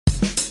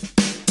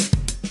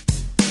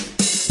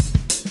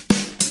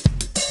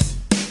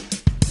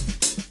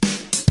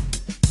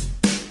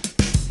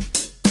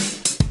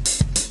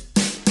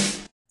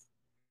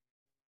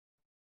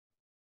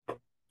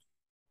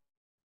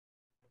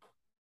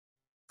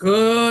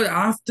Good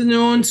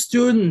afternoon,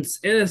 students.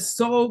 It is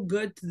so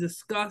good to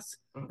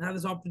have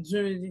this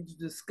opportunity to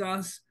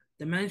discuss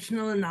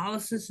dimensional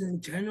analysis in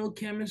general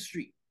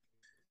chemistry.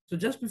 So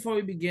just before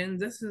we begin,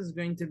 this is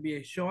going to be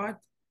a short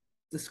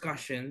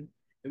discussion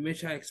in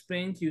which I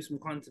explain to you some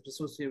concepts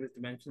associated with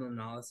dimensional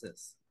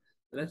analysis.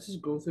 So let's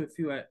just go through a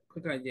few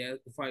quick ideas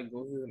before I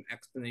go through some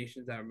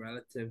explanations that are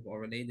relative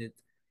or related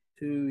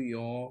to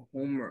your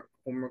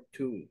homework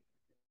 2.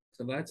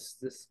 So let's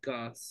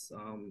discuss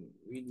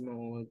read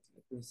mode.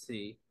 Let me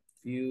see.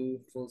 View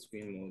full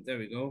screen mode. There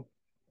we go.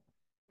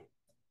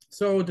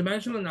 So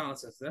dimensional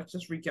analysis. Let's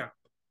just recap.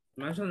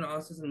 Dimensional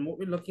analysis and what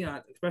we're looking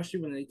at, especially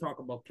when they talk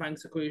about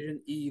Planck's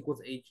equation, E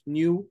equals h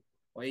nu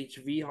or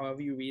hv,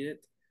 however you read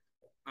it,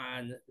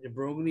 and de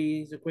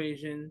Broglie's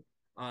equation,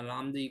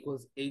 lambda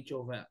equals h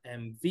over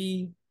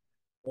mv,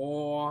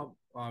 or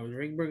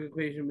Rydberg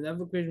equation,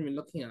 whatever equation we're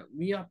looking at.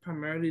 We are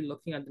primarily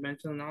looking at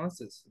dimensional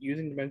analysis,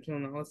 using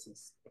dimensional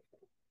analysis.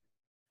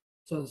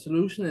 So the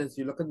solution is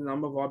you look at the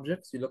number of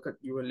objects,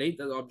 you relate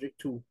that object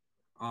to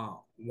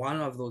one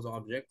of those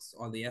objects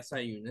or the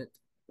SI unit,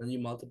 then you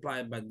multiply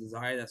it by the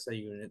desired SI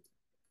unit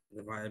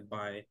divided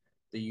by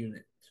the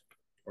unit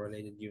or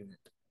related unit.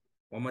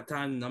 One more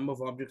time, the number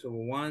of objects over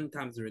one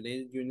times the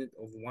related unit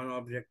over one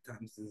object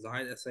times the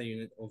desired SI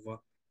unit over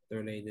the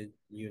related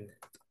unit.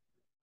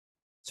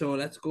 So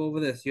let's go over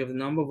this. You have the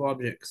number of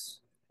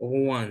objects over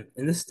one.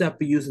 In this step,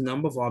 we use the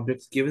number of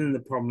objects given in the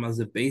problem as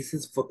the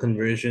basis for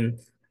conversion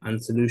and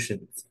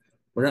solutions.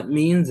 What that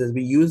means is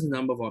we use the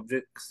number of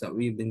objects that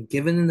we've been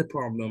given in the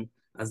problem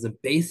as the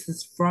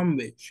basis from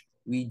which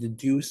we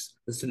deduce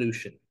the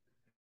solution.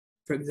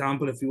 For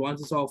example, if you want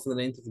to solve for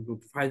the length of a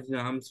group of hydrogen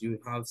atoms, you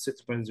have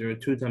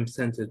 6.02 times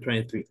 10 to the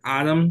 23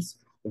 atoms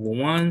over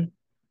 1.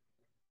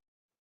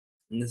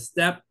 In this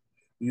step,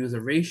 we use a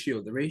ratio.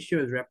 The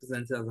ratio is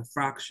represented as a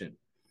fraction.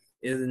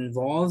 It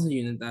involves a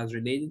unit that is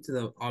related to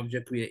the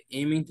object we are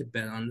aiming to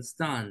better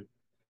understand.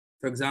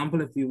 For example,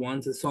 if we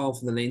want to solve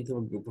for the length of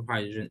a group of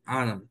hydrogen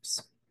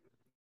atoms.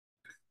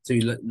 So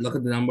you look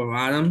at the number of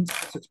atoms,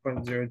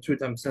 6.02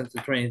 times 10 to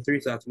the 23,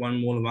 so that's 1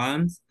 mole of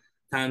atoms,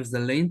 times the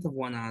length of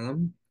one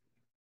atom,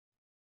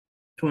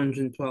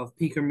 212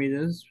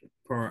 picometers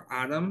per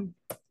atom.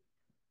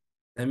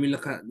 Then we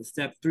look at the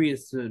step 3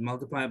 is to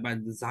multiply it by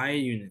the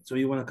desired unit. So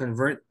you want to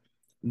convert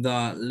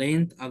the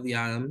length of the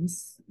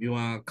atoms, you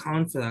want to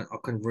count for that or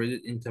convert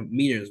it into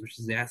meters, which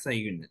is the SI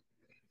unit.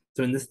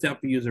 So in this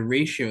step, we use a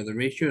ratio. The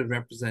ratio is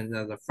represented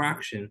as a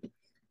fraction.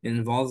 It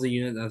involves a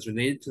unit that's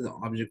related to the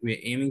object we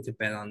are aiming to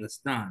better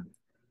understand.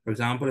 For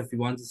example, if you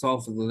want to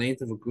solve for the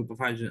length of a group of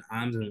hydrogen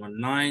atoms in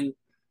one line,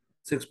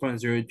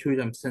 6.02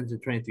 times 10 to the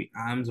 23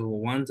 atoms over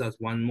 1, so that's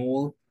 1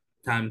 mole,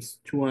 times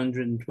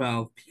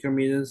 212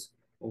 picometers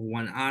over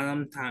 1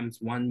 atom, times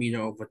 1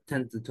 meter over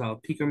 10 to the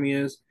 12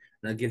 picometers.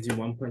 That gives you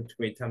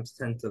 1.28 times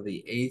 10 to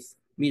the 8th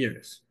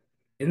meters.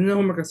 In the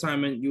homework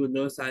assignment, you would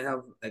notice I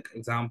have like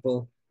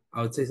example,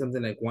 I would say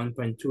something like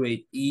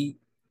 1.28 E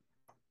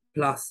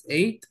plus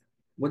 8.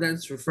 What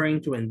that's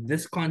referring to in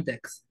this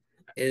context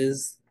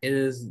is it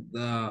is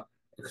the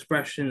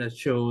expression that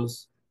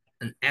shows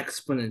an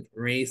exponent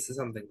raised to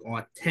something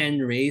or 10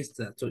 raised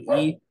to that. So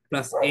E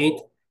plus 8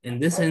 in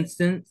this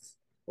instance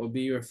will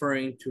be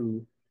referring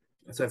to,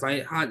 so if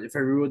I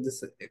rewrote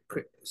this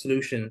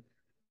solution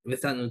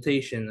with that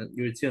notation that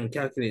you would see on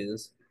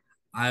calculators,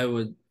 I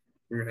would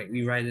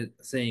rewrite it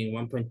saying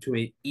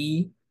 1.28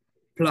 E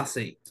plus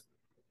 8,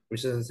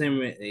 which is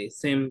the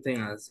same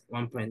thing as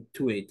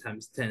 1.28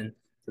 times 10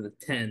 to the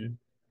 10.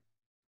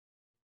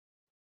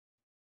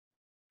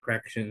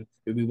 Correction,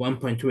 it would be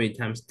 1.28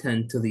 times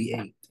 10 to the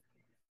 8.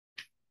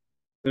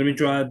 Let me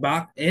draw it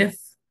back.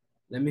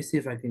 Let me see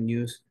if I can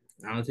use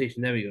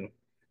annotation. There we go.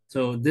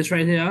 So this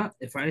right here,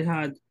 if I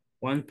had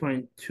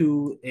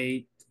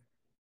 1.28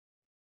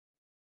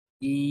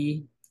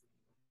 E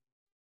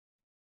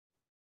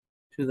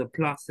to the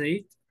plus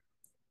 8,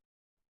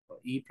 or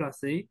E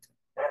plus 8,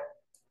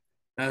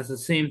 that's the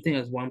same thing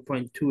as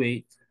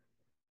 1.28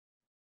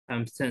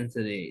 times 10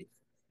 to the 8.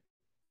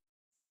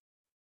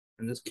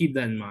 And just keep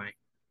that in mind.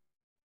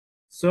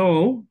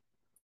 So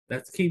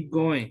let's keep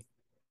going.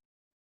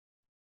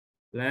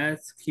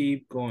 Let's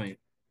keep going.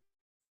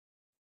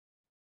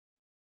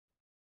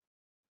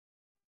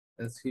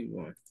 Let's keep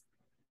going.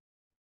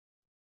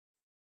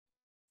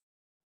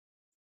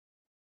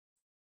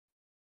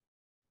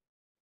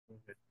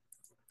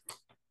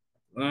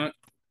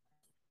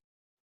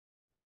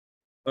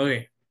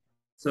 Okay.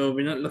 So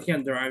we're not looking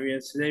at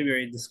derivatives today. We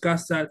already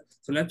discussed that.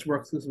 So let's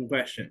work through some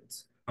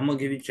questions. I'm gonna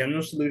give you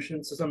general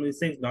solutions to some of these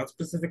things, not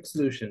specific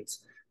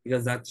solutions,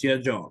 because that's your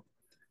job.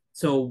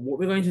 So what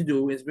we're going to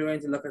do is we're going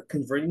to look at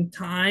converting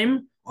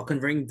time or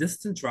converting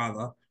distance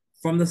rather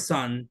from the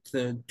sun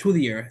to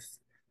the earth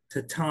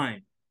to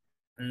time.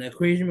 And the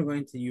equation we're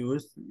going to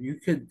use, you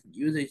could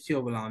use HT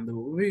over lambda, but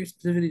what we're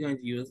specifically going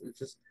to use is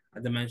just a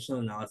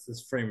dimensional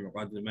analysis framework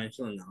or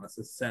dimensional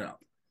analysis setup.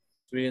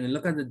 So we're going to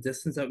look at the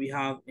distance that we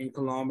have in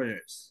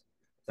kilometers.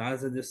 So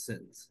that's the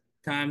distance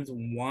times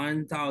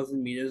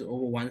 1,000 meters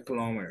over 1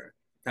 kilometer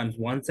times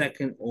 1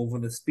 second over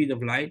the speed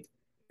of light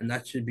and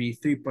that should be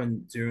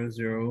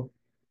 3.00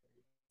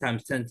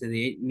 times 10 to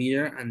the 8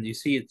 meter, and you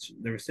see it's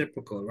the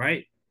reciprocal,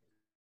 right?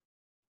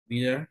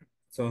 Meter.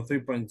 So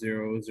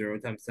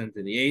 3.00 times 10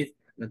 to the 8th,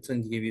 that's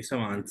going to give you some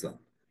answer.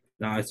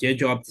 Now it's your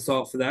job to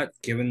solve for that,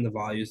 given the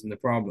values in the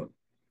problem.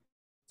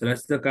 So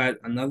let's look at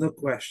another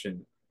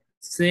question.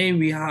 Say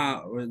we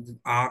have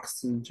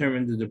asked to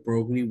determine the de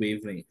Broglie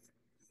wavelength.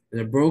 The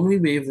de Broglie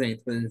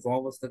wavelength will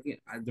involve us looking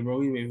at the de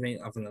Broglie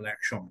wavelength of an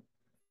electron.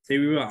 Say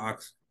we were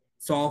asked,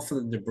 solve for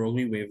the de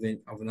Broglie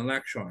wavelength of an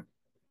electron.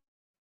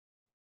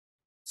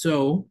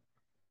 So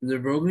the de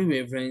Broglie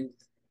wavelength,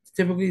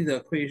 typically the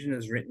equation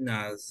is written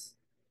as,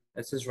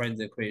 let's just write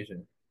the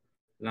equation.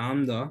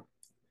 Lambda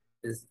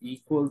is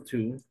equal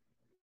to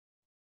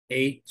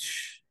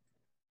H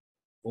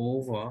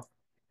over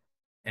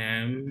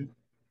mv.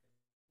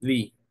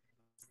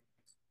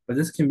 But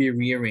this can be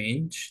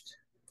rearranged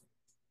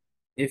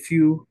if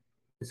you,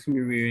 this can be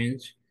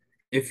rearranged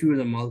if you were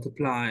to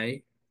multiply,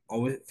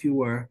 or if you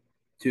were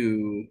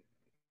to,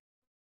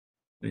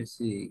 let me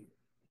see,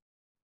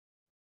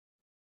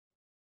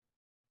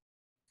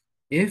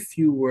 if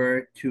you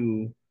were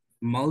to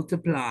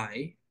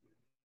multiply,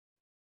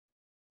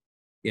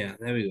 yeah,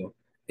 there we go.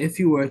 If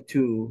you were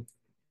to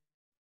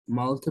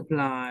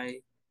multiply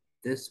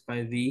this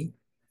by v,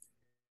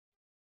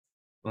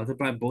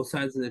 multiply both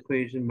sides of the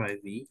equation by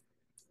v,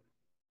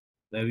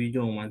 whatever you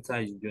do on one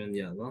side, you do on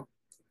the other.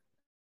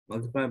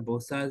 Multiply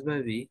both sides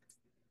by v.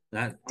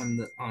 That on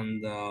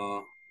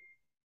the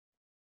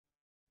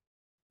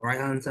right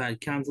hand side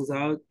cancels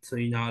out, so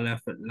you're now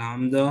left with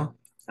lambda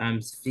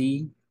times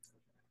v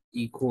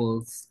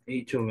equals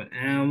h over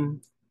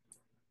m,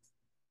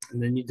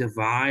 and then you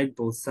divide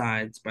both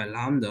sides by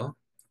lambda,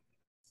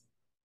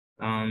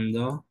 and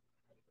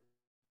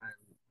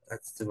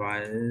that's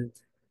divided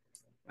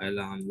by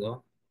lambda,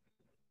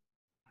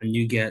 and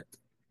you get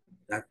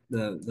that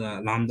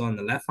the lambda on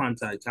the left hand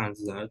side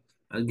cancels out.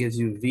 That gives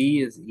you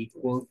v is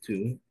equal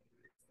to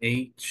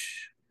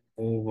h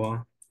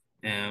over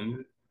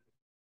m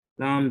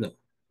lambda.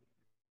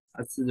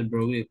 That's the de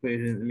Broglie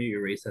equation. Let me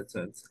erase that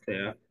so it's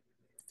clear.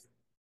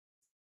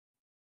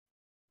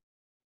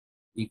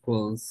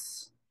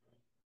 Equals,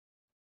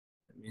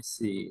 let me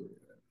see,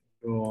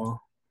 draw,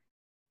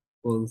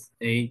 equals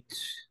h.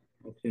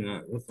 Okay,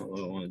 that's not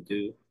what I want to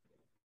do.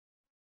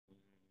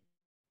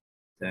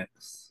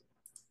 X.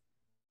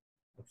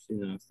 Actually,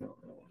 no, that's not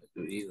what I want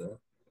to do either.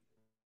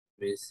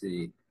 Let me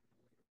see.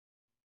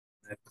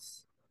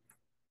 X.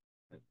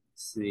 Let's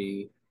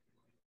see.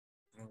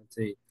 I'll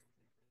take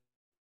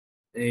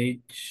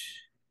h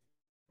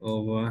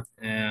over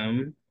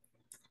m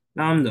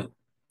lambda.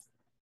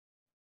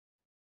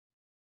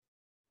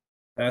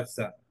 That's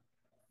that.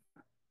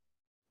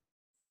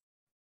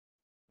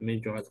 Let me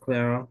draw it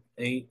clearer.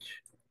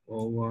 H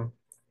over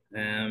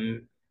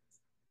m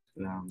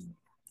lambda.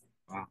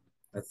 Wow,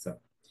 that's that.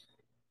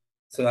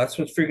 So that's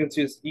what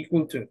frequency is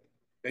equal to.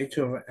 H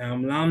over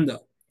m lambda.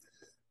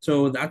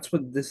 So that's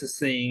what this is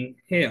saying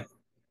here.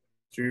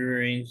 To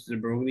rearrange the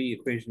Broglie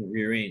equation,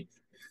 rearrange.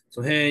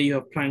 So here you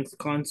have Planck's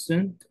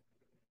constant,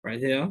 right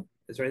here.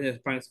 This right here is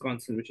Planck's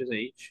constant, which is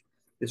h.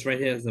 This right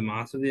here is the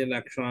mass of the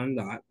electron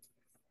dot.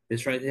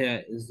 This right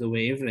here is the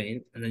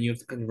wavelength, and then you have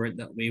to convert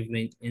that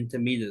wavelength into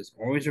meters.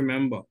 Always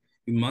remember,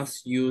 you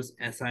must use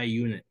SI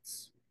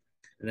units,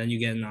 and then you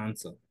get an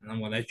answer. And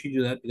I'm gonna let you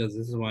do that because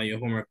this is one of your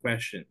homework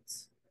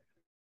questions.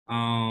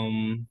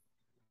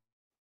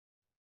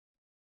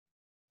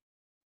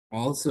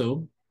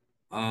 Also,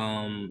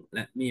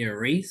 let me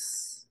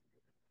erase.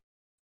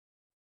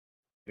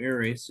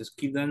 Just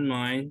keep that in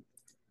mind.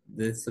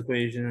 This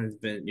equation has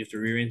been, you have to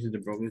rearrange the de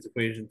Broglie's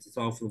equation to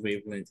solve for the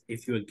wavelength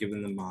if you are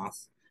given the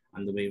mass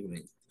and the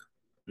wavelength.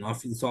 Now,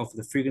 if you solve for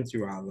the frequency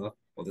rather,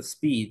 or the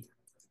speed,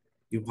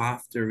 you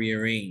have to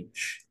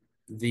rearrange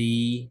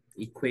the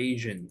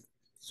equation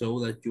so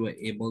that you are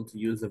able to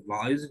use the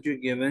values that you're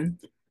given.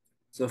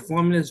 So the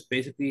formula is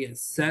basically a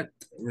set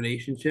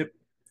relationship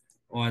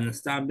or an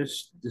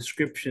established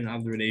description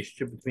of the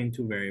relationship between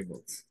two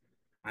variables.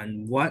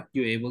 And what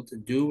you're able to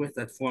do with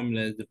that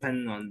formula is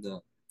dependent on the,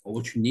 or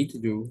what you need to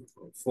do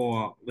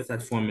for with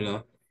that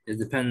formula is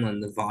dependent on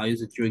the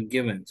values that you're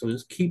given. So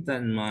just keep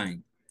that in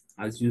mind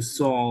as you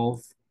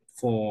solve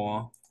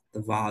for the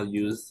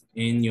values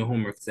in your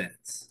homework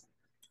sets.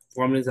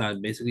 Formulas are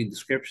basically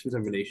descriptions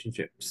of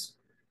relationships.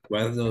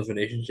 Whether those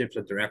relationships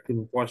are directly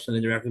proportional,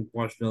 indirectly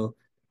proportional,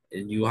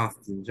 you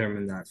have to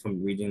determine that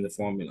from reading the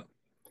formula.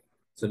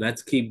 So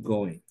let's keep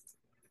going.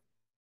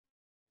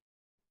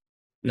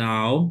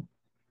 Now,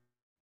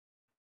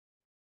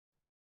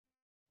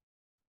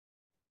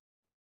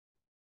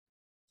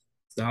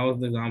 so that was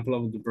the example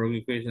of the de Broglie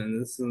equation,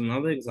 and this is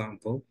another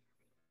example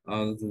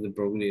of the de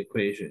Broglie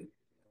equation.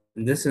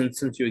 In this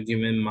instance, you're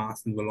given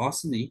mass and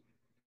velocity.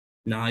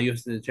 Now you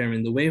have to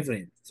determine the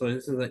wavelength. So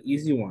this is an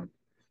easy one.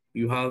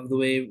 You have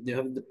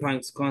the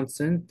Planck's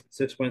constant,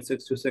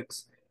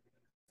 6.626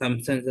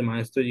 times 10 to the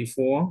minus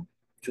 34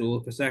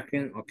 joule per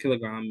second, or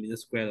kilogram meter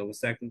squared over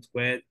second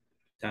squared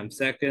times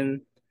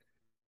second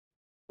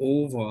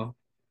over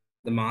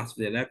the mass of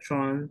the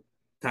electron.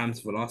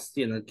 times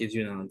velocity, and that gives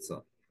you an answer.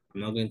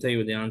 I'm not going to tell you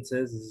what the answer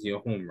is. This is your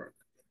homework.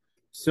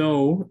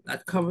 So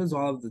that covers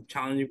all of the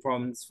challenging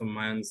problems from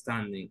my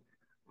understanding.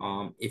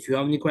 If you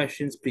have any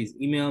questions, please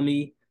email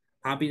me.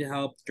 Happy to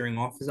help during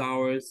office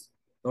hours.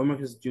 The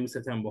homework is due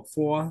September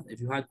 4th. If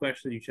you had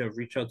questions, you should have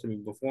reached out to me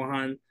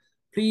beforehand.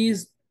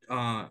 Please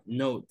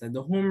note that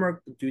the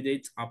homework due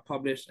dates are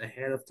published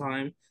ahead of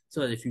time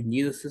so that if you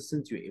need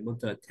assistance, you're able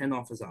to attend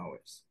office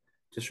hours.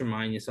 Just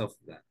remind yourself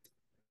of that.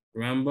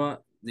 Remember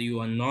that you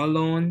are not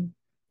alone.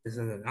 This is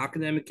an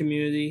academic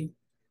community.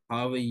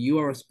 However, you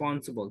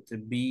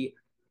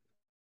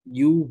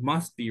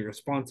must be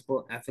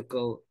responsible,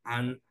 ethical,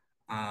 and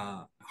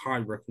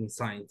hardworking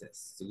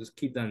scientists. So just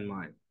keep that in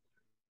mind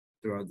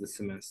throughout the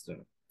semester.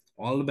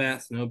 All the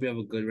best, and I hope you have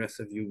a good rest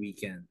of your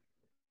weekend.